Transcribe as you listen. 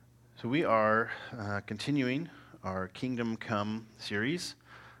So we are continuing our Kingdom Come series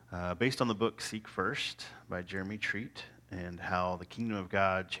based on the book Seek First by Jeremy Treat, and how the kingdom of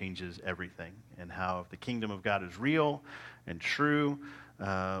God changes everything, and how if the kingdom of God is real and true,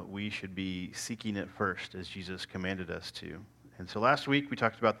 we should be seeking it first as Jesus commanded us to. And so last week we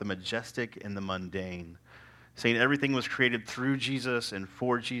talked about the majestic and the mundane, saying everything was created through Jesus and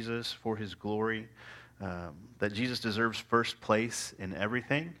for Jesus, for his glory. That Jesus deserves first place in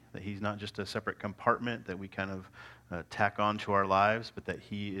everything, that he's not just a separate compartment that we kind of tack on to our lives, but that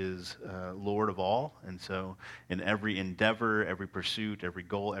he is Lord of all. And so in every endeavor, every pursuit, every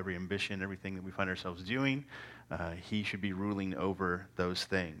goal, every ambition, everything that we find ourselves doing, he should be ruling over those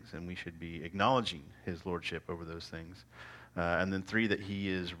things, and we should be acknowledging his lordship over those things. And then 3, that he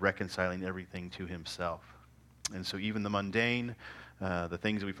is reconciling everything to himself. And so even the mundane, the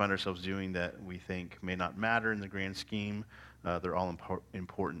things that we find ourselves doing that we think may not matter in the grand scheme, they're all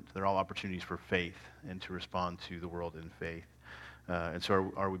important. They're all opportunities for faith and to respond to the world in faith. And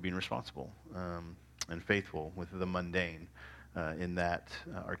so are we being responsible and faithful with the mundane in that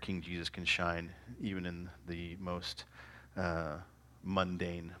our King Jesus can shine even in the most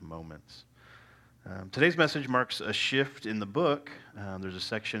mundane moments. Today's message marks a shift in the book. There's a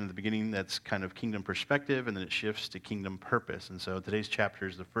section at the beginning that's kind of kingdom perspective, and then it shifts to kingdom purpose. And so today's chapter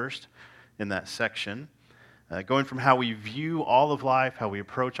is the first in that section, going from how we view all of life, how we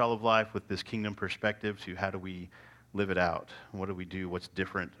approach all of life with this kingdom perspective, to how do we live it out? What do we do? What's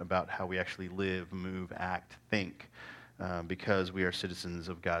different about how we actually live, move, act, think, because we are citizens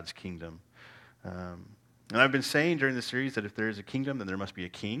of God's kingdom. And I've been saying during the series that if there is a kingdom, then there must be a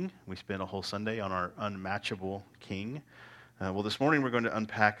king. We spent a whole Sunday on our unmatchable king. Well, this morning we're going to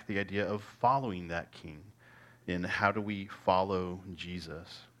unpack the idea of following that king, in how do we follow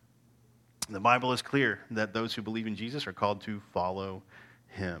Jesus. The Bible is clear that those who believe in Jesus are called to follow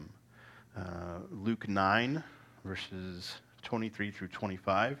him. Luke 9, verses 23 through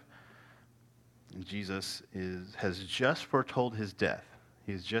 25, Jesus has just foretold his death.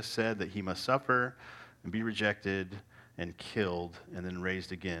 He has just said that he must suffer and be rejected and killed and then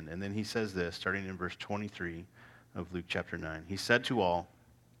raised again. And then he says this, starting in verse 23 of Luke chapter 9. He said to all,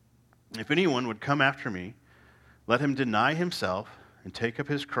 "If anyone would come after me, let him deny himself and take up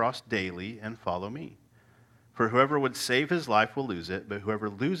his cross daily and follow me. For whoever would save his life will lose it, but whoever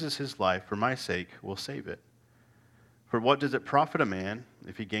loses his life for my sake will save it. For what does it profit a man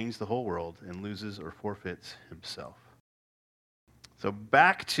if he gains the whole world and loses or forfeits himself?" So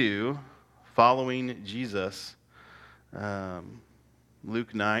back to following Jesus,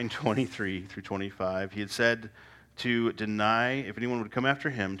 Luke 9:23 through 25. He had said to deny, if anyone would come after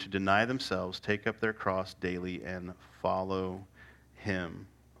him, to deny themselves, take up their cross daily, and follow him.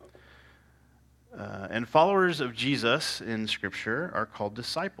 And followers of Jesus in Scripture are called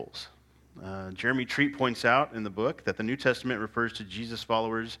disciples. Jeremy Treat points out in the book that the New Testament refers to Jesus'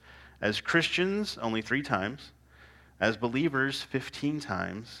 followers as Christians only 3 times, as believers 15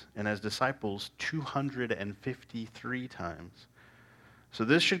 times, and as disciples 253 times. So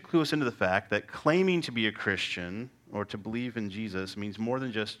this should clue us into the fact that claiming to be a Christian or to believe in Jesus means more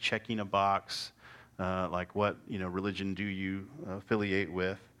than just checking a box, like what religion do you affiliate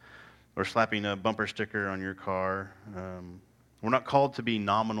with, or slapping a bumper sticker on your car. We're not called to be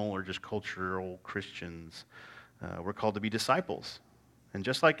nominal or just cultural Christians. We're called to be disciples. And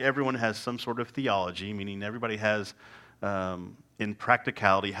just like everyone has some sort of theology, meaning everybody has, in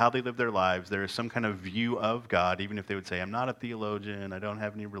practicality, how they live their lives, there is some kind of view of God, even if they would say, "I'm not a theologian, I don't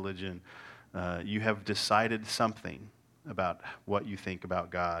have any religion." You have decided something about what you think about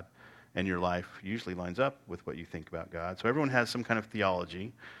God, and your life usually lines up with what you think about God. So everyone has some kind of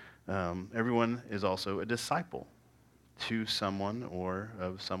theology. Everyone is also a disciple to someone or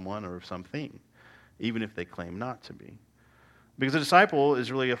of something, even if they claim not to be. Because a disciple is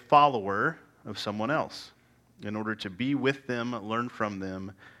really a follower of someone else in order to be with them, learn from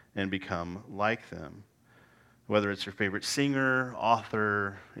them, and become like them. Whether it's your favorite singer,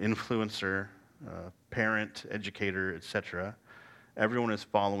 author, influencer, parent, educator, etc., everyone is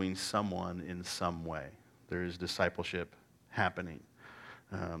following someone in some way. There is discipleship happening.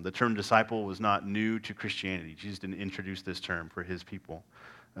 The term disciple was not new to Christianity. Jesus didn't introduce this term for his people.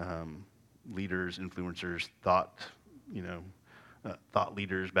 Leaders, influencers, thought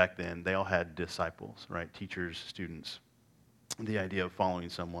leaders back then, they all had disciples, right? Teachers, students. The idea of following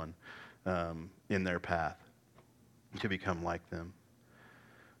someone in their path to become like them.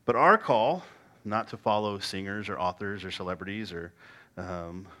 But our call, not to follow singers or authors or celebrities or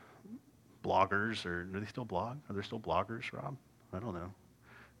bloggers, or do they still blog? Are there still bloggers, Rob? I don't know.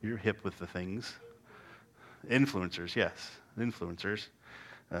 You're hip with the things. Influencers, yes. Influencers.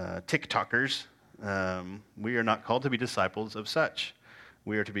 TikTokers. We are not called to be disciples of such.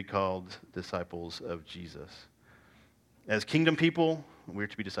 We are to be called disciples of Jesus. As kingdom people, we're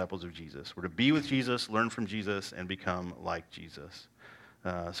to be disciples of Jesus. We're to be with Jesus, learn from Jesus, and become like Jesus.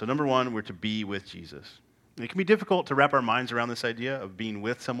 So number one, we're to be with Jesus. It can be difficult to wrap our minds around this idea of being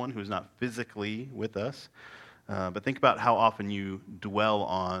with someone who's not physically with us. But think about how often you dwell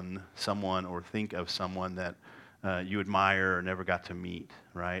on someone or think of someone that you admire or never got to meet,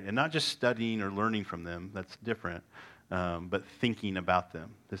 right? And not just studying or learning from them, that's different, but thinking about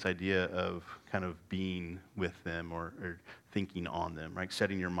them. This idea of kind of being with them or thinking on them, right?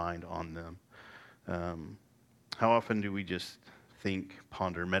 Setting your mind on them. How often do we just think,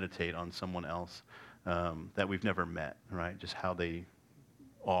 ponder, meditate on someone else that we've never met, right? Just how they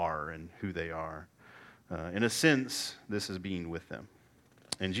are and who they are. In a sense, this is being with them.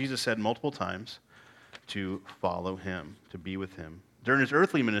 And Jesus said multiple times to follow him, to be with him. During his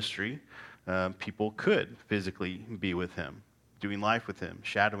earthly ministry, people could physically be with him, doing life with him,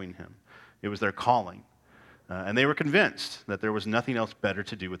 shadowing him. It was their calling. And they were convinced that there was nothing else better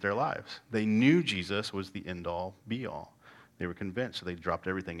to do with their lives. They knew Jesus was the end-all, be-all. They were convinced, so they dropped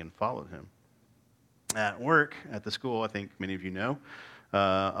everything and followed him. At work, at the school, I think many of you know,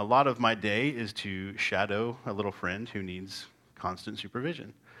 a lot of my day is to shadow a little friend who needs constant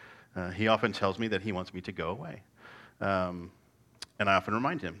supervision. He often tells me that he wants me to go away. And I often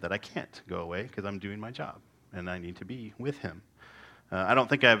remind him that I can't go away because I'm doing my job and I need to be with him. I don't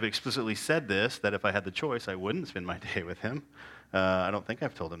think I've explicitly said this, that if I had the choice, I wouldn't spend my day with him. I don't think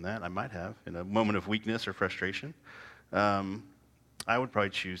I've told him that. I might have in a moment of weakness or frustration. I would probably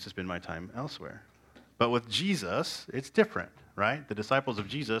choose to spend my time elsewhere. But with Jesus, it's different, right? The disciples of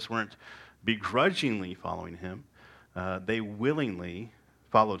Jesus weren't begrudgingly following him. They willingly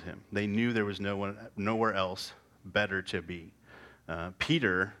followed him. They knew there was nowhere else better to be.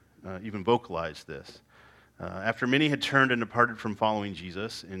 Peter even vocalized this. After many had turned and departed from following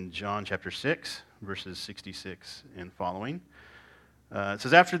Jesus, in John chapter 6, verses 66 and following, it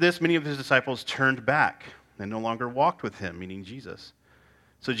says, after this, many of his disciples turned back and no longer walked with him, meaning Jesus.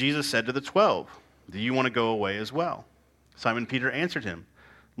 So Jesus said to the 12, do you want to go away as well? Simon Peter answered him,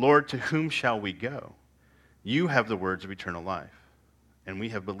 Lord, to whom shall we go? You have the words of eternal life, and we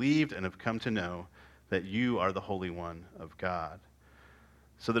have believed and have come to know that you are the Holy One of God.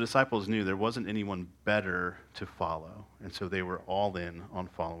 So the disciples knew there wasn't anyone better to follow, and so they were all in on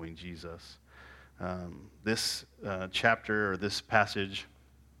following Jesus. This chapter, or this passage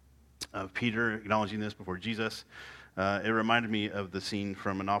of Peter acknowledging this before Jesus, it reminded me of the scene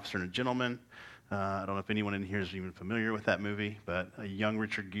from An Officer and a Gentleman. I don't know if anyone in here is even familiar with that movie, but a young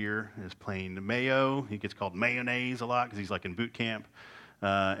Richard Gere is playing Mayo. He gets called Mayonnaise a lot because he's like in boot camp,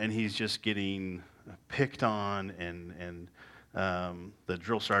 and he's just getting picked on, and the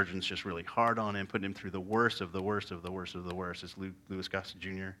drill sergeant's just really hard on him, putting him through the worst of the worst of the worst of the worst. It's Louis Gossett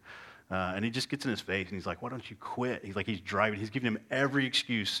Jr., and he just gets in his face, and he's like, why don't you quit? He's driving. He's giving him every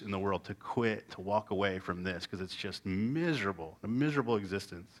excuse in the world to quit, to walk away from this, because it's just miserable, a miserable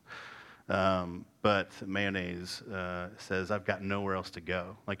existence. But Mayonnaise says, I've got nowhere else to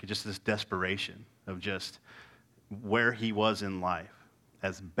go. Like just this desperation of just where he was in life.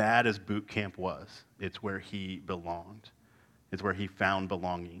 As bad as boot camp was, it's where he belonged. It's where he found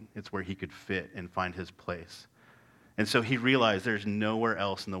belonging. It's where he could fit and find his place. And so he realized there's nowhere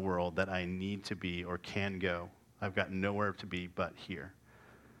else in the world that I need to be or can go. I've got nowhere to be but here.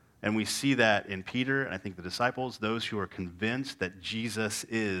 And we see that in Peter, and I think the disciples, those who are convinced that Jesus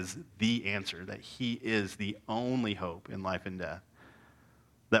is the answer, that he is the only hope in life and death.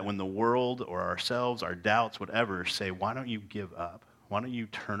 That when the world or ourselves, our doubts, whatever, say, why don't you give up? Why don't you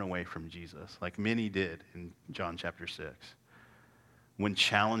turn away from Jesus? Like many did in John chapter 6. When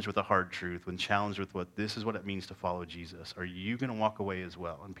challenged with a hard truth, when challenged with what this is what it means to follow Jesus, are you going to walk away as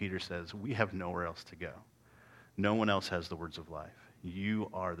well? And Peter says, we have nowhere else to go. No one else has the words of life. You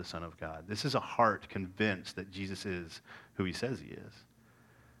are the Son of God. This is a heart convinced that Jesus is who he says he is.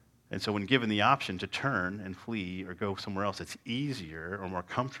 And so when given the option to turn and flee or go somewhere else that's easier or more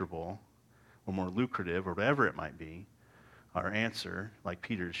comfortable or more lucrative or whatever it might be, our answer, like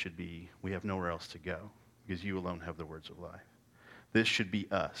Peter's, should be, we have nowhere else to go because you alone have the words of life. This should be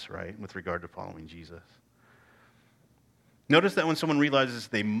us, right, with regard to following Jesus. Notice that when someone realizes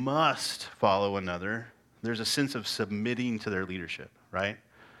they must follow another, there's a sense of submitting to their leadership, right?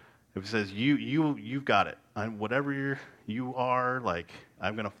 If it says, you've got it. Whatever you are, like,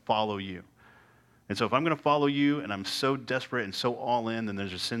 I'm going to follow you. And so if I'm going to follow you and I'm so desperate and so all in, then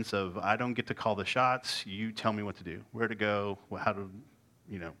there's a sense of, I don't get to call the shots. You tell me what to do, where to go, how to,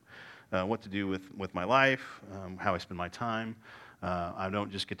 what to do with my life, how I spend my time. I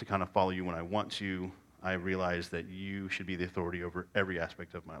don't just get to kind of follow you when I want to. I realize that you should be the authority over every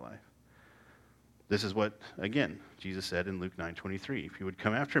aspect of my life. This is what, again, Jesus said in Luke 9:23. If you would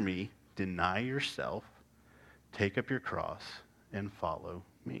come after me, deny yourself, take up your cross, and follow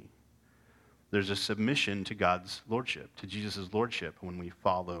me. There's a submission to God's lordship, to Jesus' lordship when we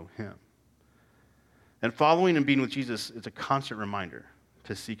follow him. And following and being with Jesus is a constant reminder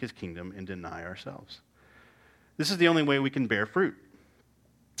to seek his kingdom and deny ourselves. This is the only way we can bear fruit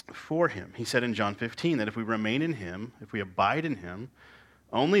for him. He said in John 15 that if we remain in him, if we abide in him,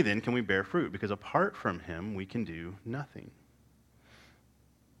 only then can we bear fruit, because apart from him, we can do nothing.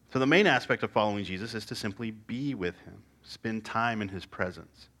 So the main aspect of following Jesus is to simply be with him, spend time in his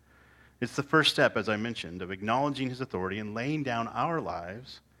presence. It's the first step, as I mentioned, of acknowledging his authority and laying down our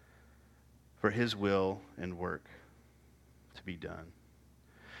lives for his will and work to be done.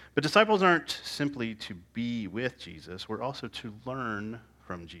 But disciples aren't simply to be with Jesus. We're also to learn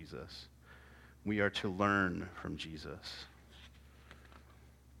from Jesus. We are to learn from Jesus.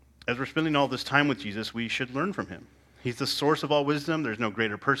 As we're spending all this time with Jesus, we should learn from him. He's the source of all wisdom. There's no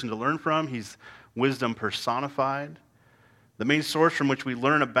greater person to learn from. He's wisdom personified. The main source from which we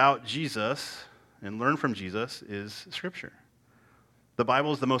learn about Jesus and learn from Jesus is Scripture. The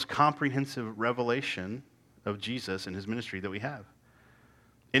Bible is the most comprehensive revelation of Jesus and his ministry that we have.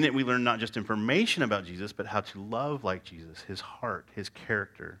 In it, we learn not just information about Jesus, but how to love like Jesus, his heart, his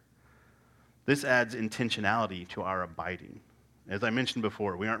character. This adds intentionality to our abiding. As I mentioned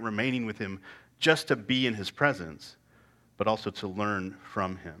before, we aren't remaining with him just to be in his presence, but also to learn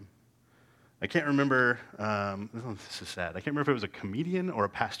from him. I can't remember, this is sad, I can't remember if it was a comedian or a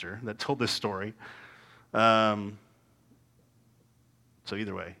pastor that told this story. So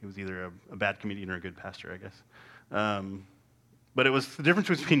either way, he was either a bad comedian or a good pastor, I guess. But it was the difference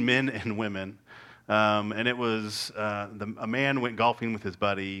between men and women. And it was a man went golfing with his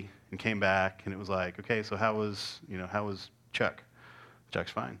buddy and came back, and it was like, okay, so how was Chuck?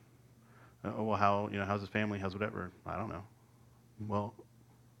 Chuck's fine. Well, how's his family? How's whatever? I don't know. Well,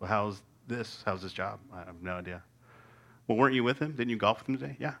 how's this? How's this job? I have no idea. Well, weren't you with him? Didn't you golf with him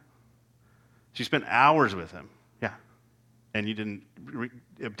today? Yeah. So you spent hours with him. Yeah. And you didn't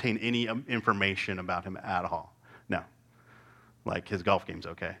obtain any information about him at all. No. Like his golf game's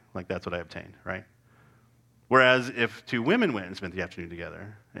okay. Like that's what I obtained, right? Whereas if two women went and spent the afternoon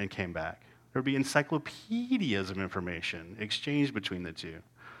together and came back, there would be encyclopedias of information exchanged between the two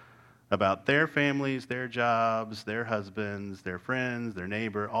about their families, their jobs, their husbands, their friends, their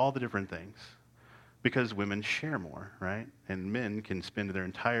neighbor, all the different things. Because women share more, right? And men can spend their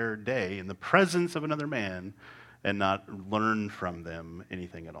entire day in the presence of another man and not learn from them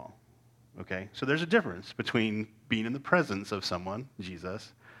anything at all. Okay? So there's a difference between being in the presence of someone,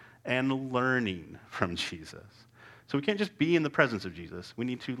 Jesus, and learning from Jesus. So we can't just be in the presence of Jesus. We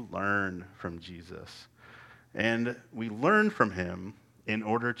need to learn from Jesus. And we learn from him in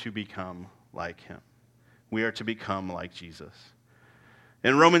order to become like him. We are to become like Jesus.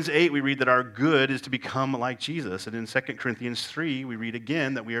 In Romans 8, we read that our good is to become like Jesus. And in 2 Corinthians 3, we read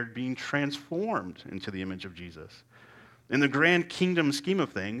again that we are being transformed into the image of Jesus. In the grand kingdom scheme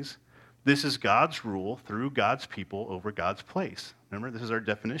of things, this is God's rule through God's people over God's place. Remember, this is our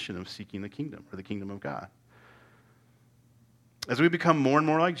definition of seeking the kingdom, or the kingdom of God. As we become more and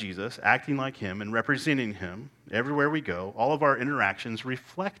more like Jesus, acting like him and representing him everywhere we go, all of our interactions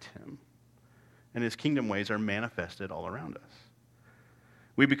reflect him, and his kingdom ways are manifested all around us.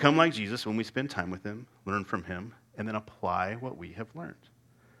 We become like Jesus when we spend time with him, learn from him, and then apply what we have learned.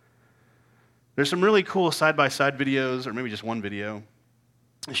 There's some really cool side-by-side videos, or maybe just one video,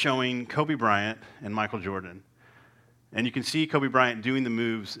 showing Kobe Bryant and Michael Jordan. And you can see Kobe Bryant doing the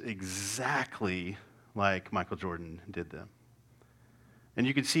moves exactly like Michael Jordan did them. And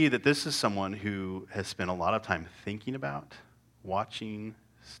you can see that this is someone who has spent a lot of time thinking about, watching,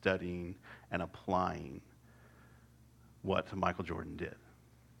 studying, and applying what Michael Jordan did.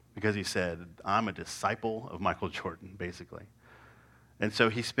 Because he said, I'm a disciple of Michael Jordan, basically. And so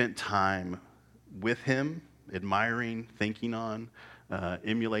he spent time with him, admiring, thinking on,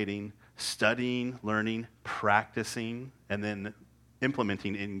 emulating, studying, learning, practicing, and then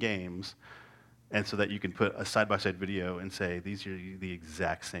implementing in games. And so that you can put a side-by-side video and say, these are the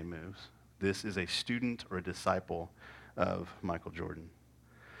exact same moves. This is a student or a disciple of Michael Jordan.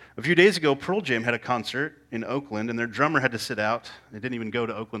 A few days ago, Pearl Jam had a concert in Oakland, and their drummer had to sit out. They didn't even go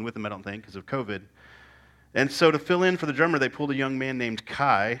to Oakland with them, I don't think, because of COVID. And so to fill in for the drummer, they pulled a young man named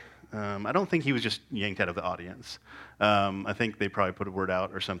Kai. I don't think he was just yanked out of the audience. I think they probably put a word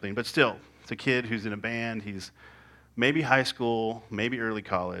out or something. But still, it's a kid who's in a band. He's maybe high school, maybe early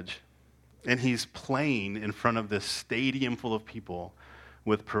college. And he's playing in front of this stadium full of people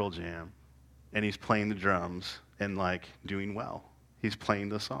with Pearl Jam. And he's playing the drums and doing well. He's playing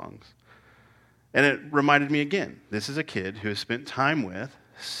the songs. And it reminded me again, this is a kid who has spent time with,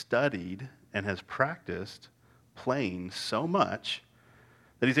 studied, and has practiced playing so much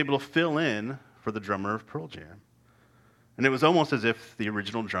that he's able to fill in for the drummer of Pearl Jam. And it was almost as if the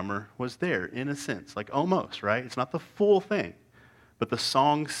original drummer was there, in a sense, almost, right? It's not the full thing, but the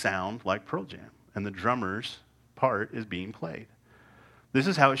songs sound like Pearl Jam, and the drummer's part is being played. This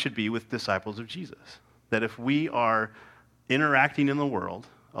is how it should be with disciples of Jesus, that if we are interacting in the world,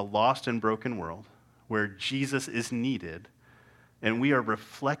 a lost and broken world, where Jesus is needed, and we are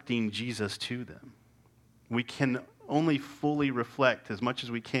reflecting Jesus to them, we can only fully reflect as much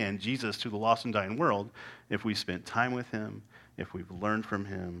as we can Jesus to the lost and dying world if we spent time with him, if we've learned from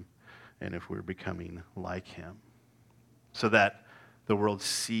him, and if we're becoming like him, so that the world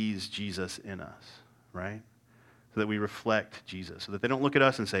sees Jesus in us, right? So that we reflect Jesus, so that they don't look at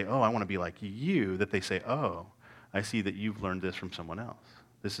us and say, oh, I want to be like you, that they say, oh, I see that you've learned this from someone else.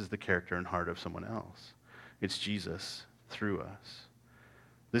 This is the character and heart of someone else. It's Jesus through us.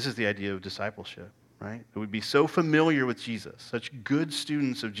 This is the idea of discipleship, right? That we'd be so familiar with Jesus, such good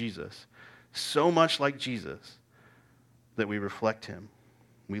students of Jesus, so much like Jesus, that we reflect him.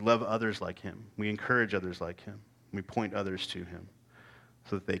 We love others like him. We encourage others like him. We point others to him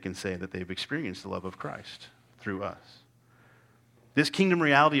so that they can say that they've experienced the love of Christ through us. This kingdom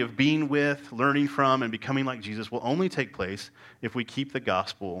reality of being with, learning from, and becoming like Jesus will only take place if we keep the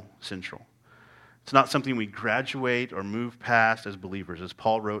gospel central. It's not something we graduate or move past as believers, as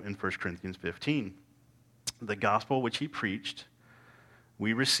Paul wrote in 1 Corinthians 15. The gospel which he preached,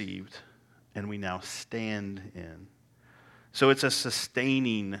 we received, and we now stand in. So it's a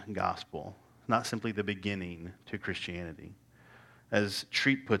sustaining gospel, not simply the beginning to Christianity. As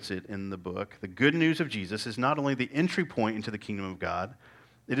Treat puts it in the book, the good news of Jesus is not only the entry point into the kingdom of God,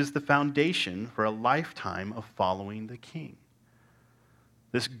 it is the foundation for a lifetime of following the King.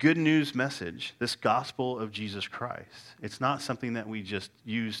 This good news message, this gospel of Jesus Christ, it's not something that we just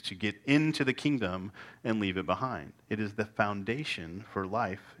use to get into the kingdom and leave it behind. It is the foundation for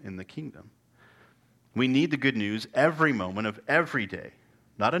life in the kingdom. We need the good news every moment of every day.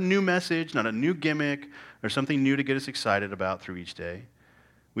 Not a new message, not a new gimmick, or something new to get us excited about through each day.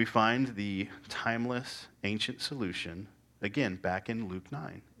 We find the timeless, ancient solution, again, back in Luke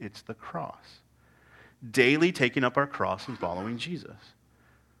 9. It's the cross. Daily taking up our cross and following Jesus.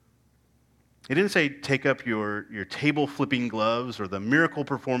 It didn't say take up your table-flipping gloves or the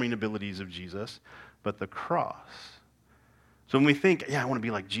miracle-performing abilities of Jesus, but the cross. So when we think, I want to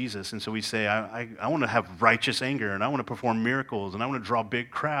be like Jesus, and so we say, I want to have righteous anger, and I want to perform miracles, and I want to draw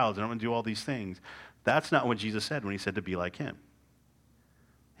big crowds, and I want to do all these things. That's not what Jesus said when he said to be like him.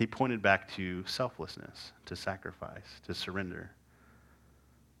 He pointed back to selflessness, to sacrifice, to surrender,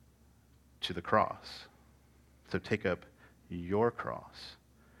 to the cross. So take up your cross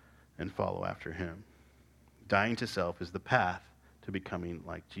and follow after him. Dying to self is the path to becoming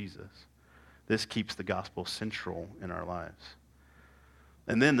like Jesus. This keeps the gospel central in our lives.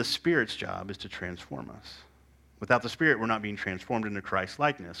 And then the Spirit's job is to transform us. Without the Spirit, we're not being transformed into Christ's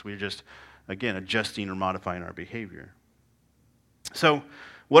likeness. We're just, again, adjusting or modifying our behavior. So,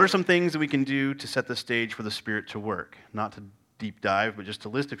 what are some things that we can do to set the stage for the Spirit to work? Not to deep dive, but just to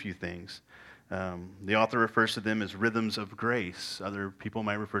list a few things. The author refers to them as rhythms of grace. Other people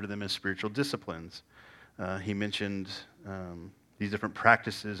might refer to them as spiritual disciplines. He mentioned these different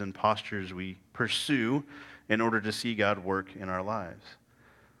practices and postures we pursue in order to see God work in our lives.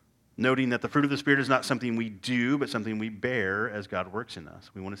 Noting that the fruit of the Spirit is not something we do, but something we bear as God works in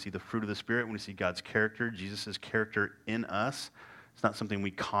us. We want to see the fruit of the Spirit. We want to see God's character, Jesus' character in us. It's not something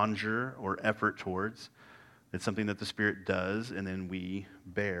we conjure or effort towards. It's something that the Spirit does, and then we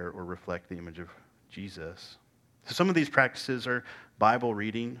bear or reflect the image of Jesus. So some of these practices are Bible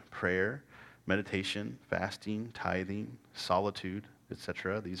reading, prayer, meditation, fasting, tithing, solitude,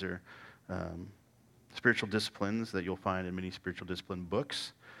 etc. These are spiritual disciplines that you'll find in many spiritual discipline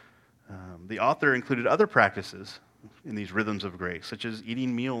books. The author included other practices in these rhythms of grace, such as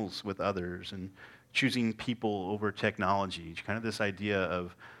eating meals with others and choosing people over technology, kind of this idea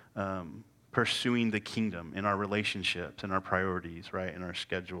of pursuing the kingdom in our relationships and our priorities, right, in our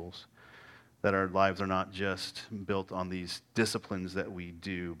schedules, that our lives are not just built on these disciplines that we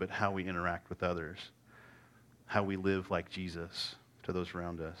do, but how we interact with others, how we live like Jesus to those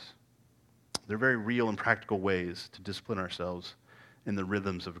around us. They're very real and practical ways to discipline ourselves in the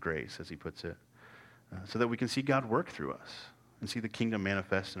rhythms of grace, as he puts it, so that we can see God work through us and see the kingdom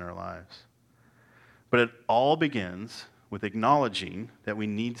manifest in our lives. But it all begins with acknowledging that we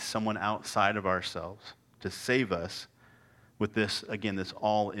need someone outside of ourselves to save us with this, again, this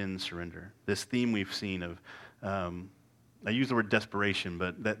all-in surrender. This theme we've seen of, I use the word desperation,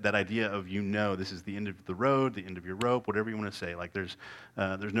 but that idea of, this is the end of the road, the end of your rope, whatever you want to say. Like there's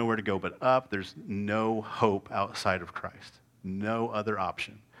nowhere to go but up. There's no hope outside of Christ. No other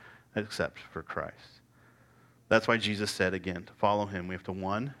option except for Christ. That's why Jesus said, again, to follow him, we have to,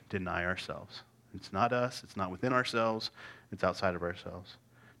 1, deny ourselves. It's not us. It's not within ourselves. It's outside of ourselves.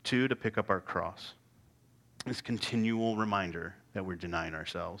 2, to pick up our cross. This continual reminder that we're denying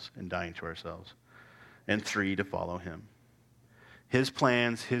ourselves and dying to ourselves. And 3, to follow him. His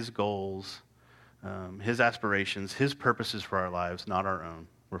plans, his goals, his aspirations, his purposes for our lives, not our own.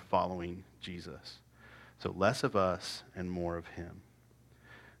 We're following Jesus. So less of us and more of him.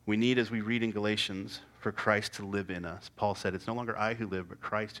 We need, as we read in Galatians, for Christ to live in us. Paul said, it's no longer I who live, but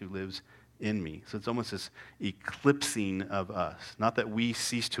Christ who lives in me. So it's almost this eclipsing of us. Not that we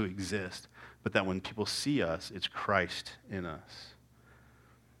cease to exist, but that when people see us, it's Christ in us.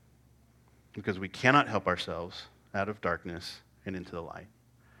 Because we cannot help ourselves out of darkness and into the light.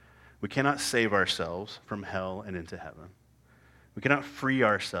 We cannot save ourselves from hell and into heaven. We cannot free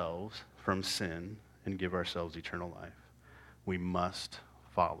ourselves from sin and give ourselves eternal life. We must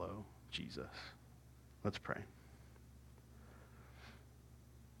follow Jesus. Let's pray.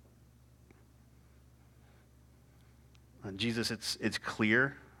 Jesus, it's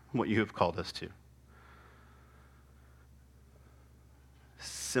clear what you have called us to.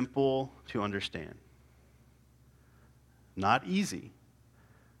 Simple to understand. Not easy,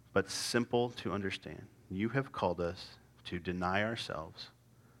 but simple to understand. You have called us to deny ourselves,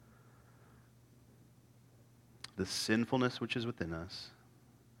 the sinfulness which is within us,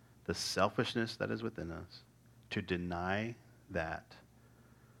 the selfishness that is within us, to deny that,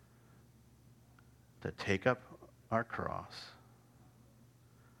 to take up our cross.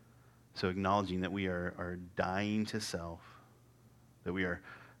 So acknowledging that we are dying to self, that we are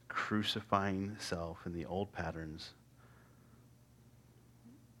crucifying self in the old patterns,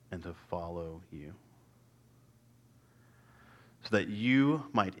 and to follow you. So that you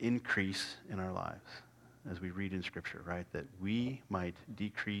might increase in our lives, as we read in Scripture, right? That we might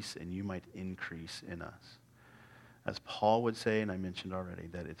decrease and you might increase in us. As Paul would say, and I mentioned already,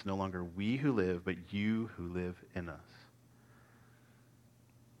 that it's no longer we who live, but you who live in us.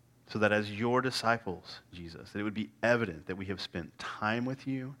 So that as your disciples, Jesus, that it would be evident that we have spent time with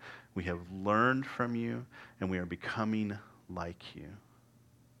you, we have learned from you, and we are becoming like you.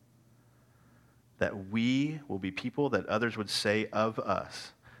 That we will be people that others would say of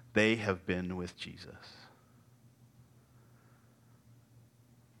us, they have been with Jesus.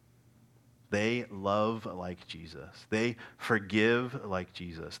 They love like Jesus. They forgive like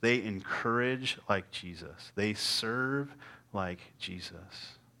Jesus. They encourage like Jesus. They serve like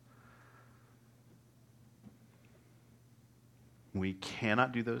Jesus. We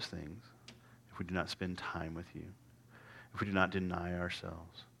cannot do those things if we do not spend time with you, if we do not deny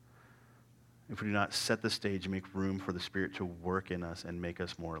ourselves, if we do not set the stage and make room for the Spirit to work in us and make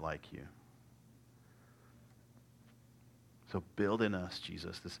us more like you. So build in us,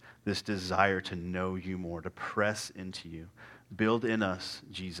 Jesus, this desire to know you more, to press into you. Build in us,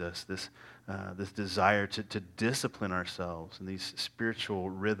 Jesus, this desire to discipline ourselves in these spiritual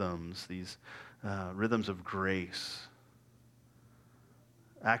rhythms, these rhythms of grace,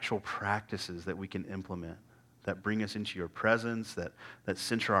 actual practices that we can implement, that bring us into your presence, that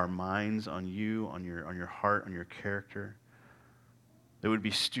center our minds on you, on your heart, on your character. That would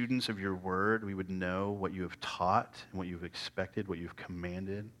be students of your word. We would know what you have taught and what you've expected, what you've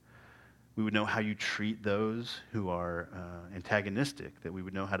commanded. We would know how you treat those who are antagonistic, that we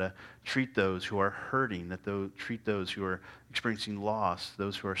would know how to treat those who are hurting, treat those who are experiencing loss,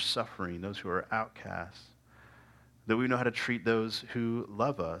 those who are suffering, those who are outcasts. That we know how to treat those who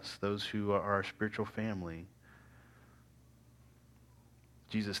love us, those who are our spiritual family.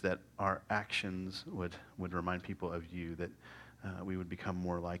 Jesus, that our actions would remind people of you, that we would become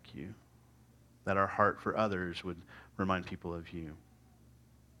more like you, that our heart for others would remind people of you,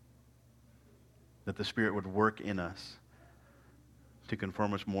 that the Spirit would work in us to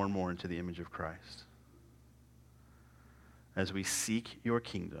conform us more and more into the image of Christ. As we seek your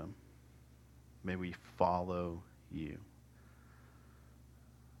kingdom, may we follow you.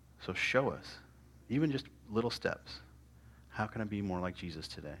 So show us, even just little steps. How can I be more like Jesus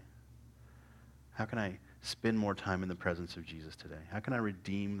today? How can I spend more time in the presence of Jesus today? How can I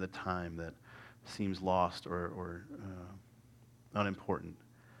redeem the time that seems lost or unimportant?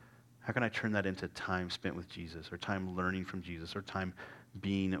 How can I turn that into time spent with Jesus, or time learning from Jesus, or time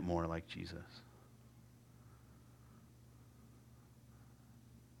being more like Jesus?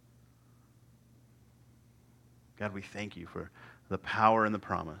 God, we thank you for the power and the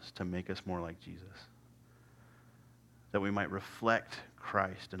promise to make us more like Jesus, that we might reflect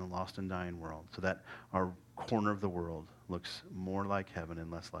Christ in a lost and dying world, so that our corner of the world looks more like heaven and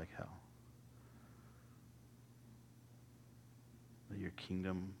less like hell. That your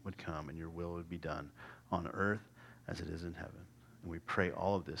kingdom would come and your will would be done on earth as it is in heaven. And we pray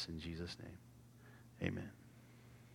all of this in Jesus' name. Amen.